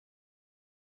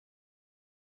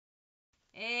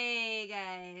Hey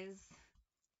guys.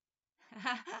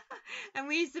 I'm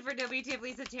Lisa for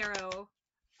wtfLisaTarot.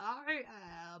 I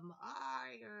am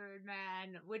Iron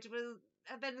Man, which would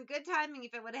have been good timing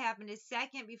if it would have happened a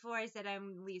second before I said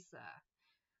I'm Lisa.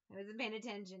 I wasn't paying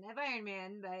attention. I have Iron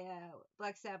Man by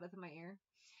Black Sabbath in my ear.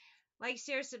 Like,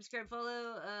 share, subscribe,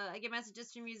 follow. I get messages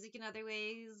through music in other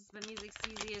ways, but music's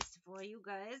easiest for you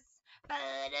guys.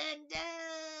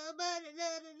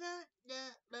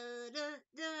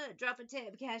 Drop a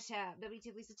tip, CashApp,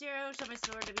 wtfLisaTarot, show my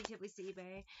store, wtfLisa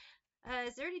eBay. I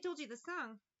already told you the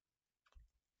song.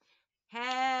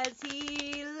 Has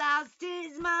he lost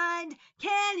his mind?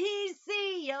 Can he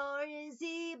see or is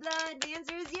he blind? The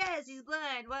answer is yes, he's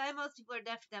blind. Why most people are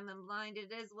deaf, dumb, and blind.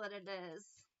 It is what it is.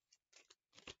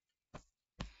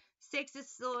 Six of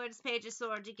Swords, Page of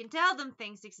Swords. You can tell them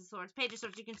things, Six of Swords. Page of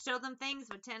Swords, you can show them things,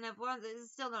 but Ten of Wands, they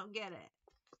still don't get it.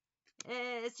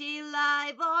 Is he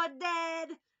alive or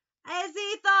dead? Has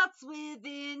he thoughts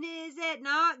within his head?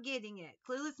 Not getting it.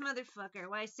 Clueless motherfucker.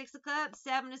 Why, Six of Cups,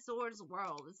 Seven of Swords,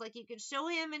 World. It's like you could show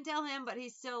him and tell him, but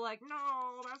he's still like,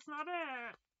 no, that's not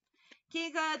it.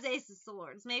 King of Cups, Ace of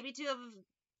Swords. Maybe Two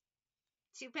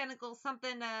Pentacles,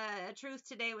 something, a truth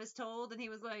today was told, and he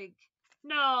was like,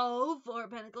 no, Four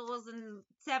of Pentacles, and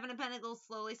Seven of Pentacles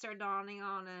slowly start dawning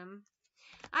on him.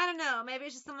 I don't know. Maybe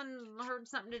it's just someone heard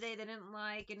something today they didn't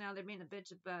like, and now they're being a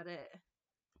bitch about it.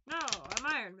 No, I'm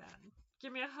Iron Man.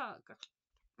 Give me a hug.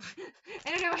 I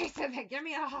don't know why I said that. Give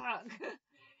me a hug.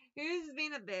 Who's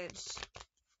being a bitch?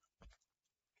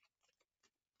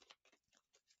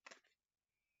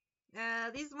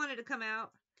 These wanted to come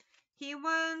out. He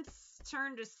once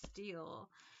turned to steel.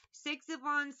 Six of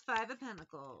Wands, Five of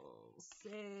Pentacles. So,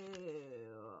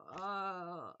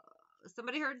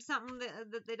 somebody heard something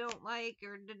that they don't like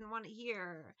or didn't want to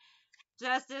hear.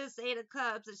 Justice, Eight of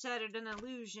Cups, it shattered an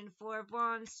illusion. Four of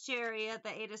Wands, Chariot,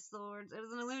 the Eight of Swords. It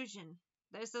was an illusion.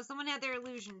 So someone had their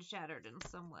illusion shattered in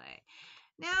some way.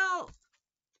 Now,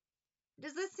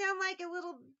 does this sound like a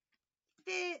little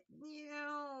bit,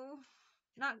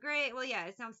 not great? Well, yeah,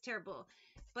 it sounds terrible.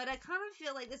 But I kind of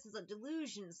feel like this is a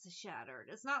delusion shattered.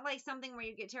 It's not like something where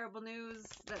you get terrible news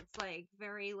that's like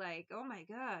very like, oh my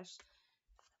gosh.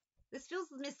 This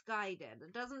feels misguided.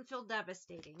 It doesn't feel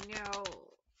devastating.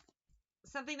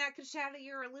 Something that could shatter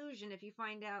your illusion if you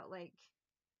find out, like,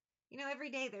 every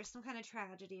day there's some kind of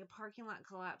tragedy, a parking lot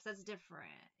collapse. That's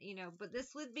different, but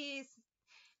this would be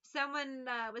someone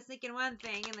was thinking one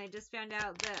thing and they just found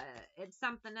out that it's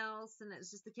something else and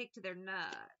it's just a kick to their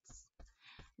nuts.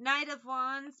 Knight of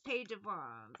Wands, Page of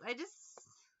Wands.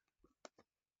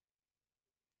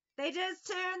 They just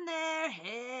turned their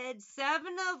head.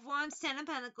 Seven of Wands, Ten of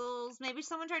Pentacles. Maybe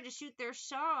someone tried to shoot their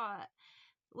shot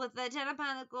with the Ten of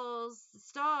Pentacles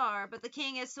star, but the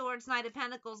King of Swords, Knight of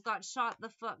Pentacles got shot the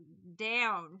fuck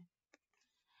down.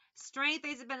 Strength,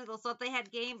 Ace of Pentacles, thought they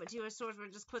had game, but Two of Swords were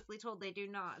just quickly told they do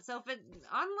not. So if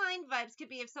online vibes could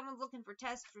be if someone's looking for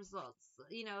test results,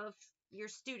 if your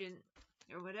student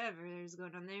or whatever there's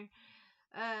going on there,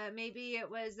 maybe it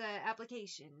was an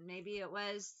application, maybe it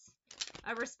was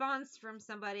a response from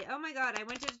somebody. Oh my god, I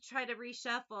went to try to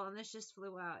reshuffle and this just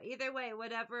flew out. Either way,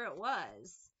 whatever it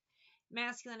was,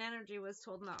 masculine energy was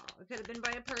told no. It could have been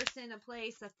by a person, a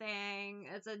place, a thing.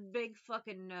 It's a big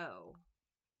fucking no.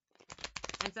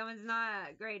 And someone's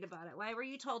not great about it. Why were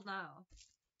you told no?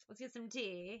 Let's get some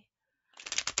tea.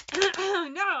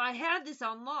 No, I had this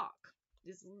on lock.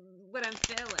 This is what I'm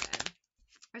feeling.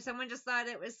 Or someone just thought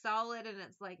it was solid and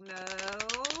it's like, no.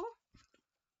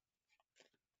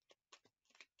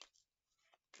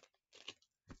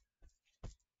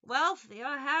 Wealthy,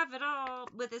 I have it all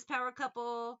with this power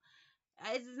couple.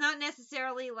 It's not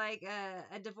necessarily like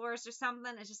a divorce or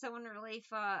something. It's just someone really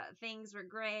thought things were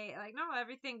great. Like, no,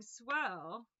 everything's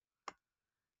swell.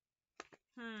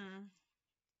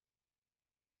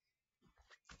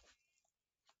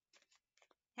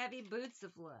 Heavy boots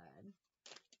of lead.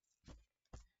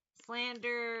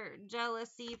 Slander,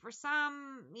 jealousy for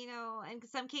some, in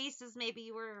some cases maybe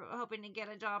you were hoping to get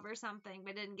a job or something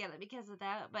but didn't get it because of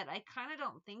that, but I kind of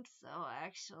don't think so,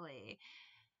 actually.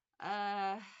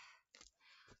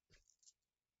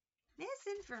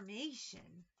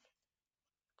 Misinformation.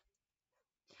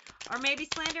 Or maybe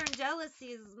slander and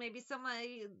jealousy is maybe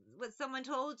what someone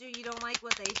told you, you don't like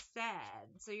what they said,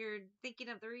 so you're thinking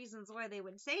of the reasons why they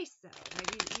would say so.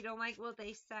 Maybe you don't like what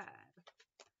they said.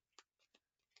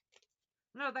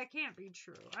 No, that can't be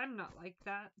true. I'm not like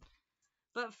that.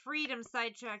 But freedom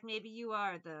sidetrack, maybe you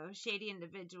are, though. Shady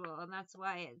individual, and that's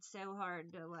why it's so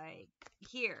hard to,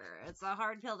 hear. It's a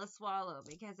hard pill to swallow,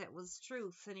 because it was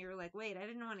truth, and you're like, wait, I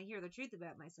didn't want to hear the truth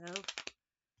about myself.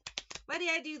 Buddy,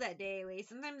 I do that daily.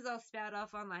 Sometimes I'll spout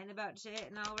off online about shit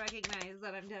and I'll recognize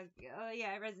that I'm talking, oh yeah,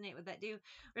 I resonate with that too.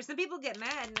 Or some people get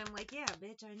mad and I'm like, yeah,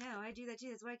 bitch, I know, I do that too.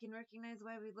 That's why I can recognize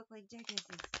why we look like jackasses.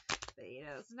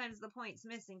 But sometimes the point's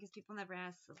missing because people never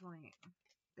ask the point.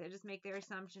 They just make their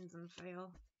assumptions and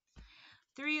fail.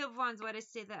 3 of Wands, why did I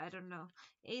say that? I don't know.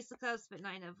 Ace of Cups, but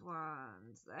 9 of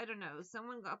Wands. I don't know.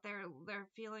 Someone got their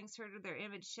feelings hurt or their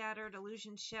image shattered,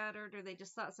 illusion shattered, or they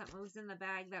just thought something was in the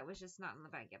bag that was just not in the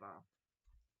bag at all.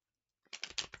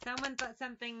 Someone thought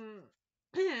something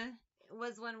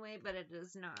was one way, but it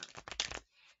is not.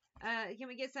 Can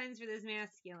we get signs for this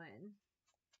masculine?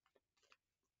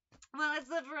 Well, it's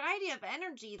a variety of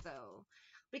energy, though.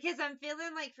 Because I'm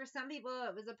feeling like for some people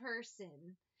it was a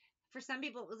person. For some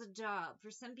people, it was a job.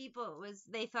 For some people, it was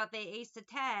they thought they aced a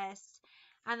test.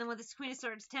 And then with this Queen of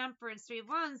Swords, Temperance, 3 of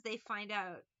Wands, they find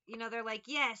out, they're like,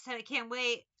 yes, I can't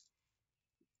wait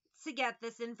to get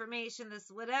this information,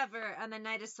 this whatever. And the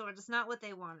Knight of Swords is not what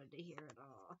they wanted to hear at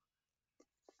all.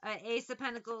 Ace of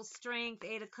Pentacles, Strength,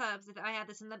 8 of Cups. If I had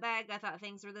this in the bag, I thought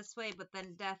things were this way. But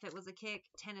then Death, it was a kick.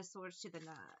 10 of Swords to the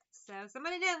nuts. So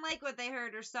somebody didn't like what they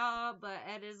heard or saw, but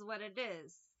it is what it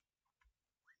is.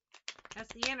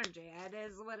 That's the energy. It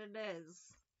is what it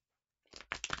is.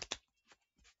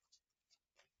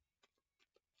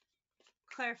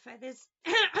 Clarify this.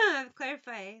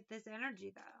 Clarify this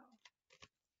energy, though.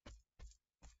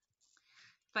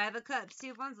 5 of Cups,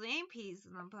 2 of Wands. We ain't peas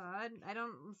in the pod. I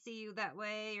don't see you that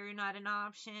way. You're not an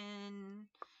option.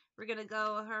 We're gonna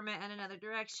go Hermit in another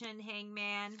direction.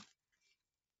 Hangman.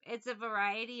 It's a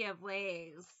variety of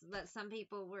ways that some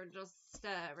people were just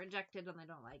rejected and they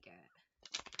don't like it.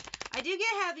 I do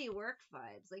get heavy work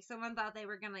vibes. Like someone thought they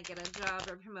were going to get a job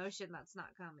or promotion that's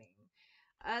not coming.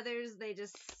 Others, they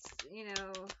just,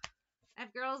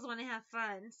 if girls want to have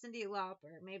fun, Cyndi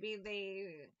Lauper. Maybe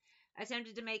they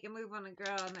attempted to make a move on a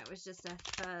girl and it was just a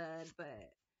thud.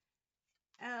 But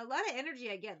a lot of energy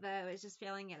I get, though, is just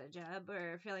failing at a job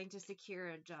or failing to secure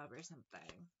a job or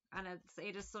something. And it's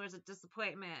 8 of Swords of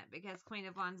disappointment because Queen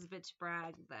of Wands bitch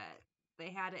bragged that they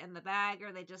had it in the bag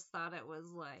or they just thought it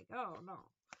was like, oh, no.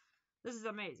 This is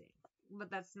amazing. But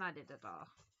that's not it at all.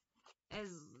 As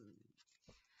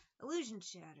illusion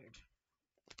shattered.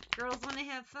 Girls want to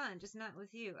have fun, just not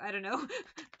with you. I don't know.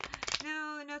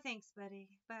 No thanks, buddy.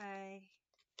 Bye.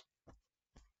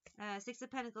 6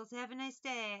 of Pentacles. Have a nice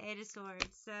day. 8 of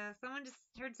Swords. Someone just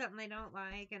heard something they don't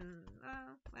like, and,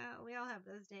 well, we all have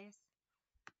those days.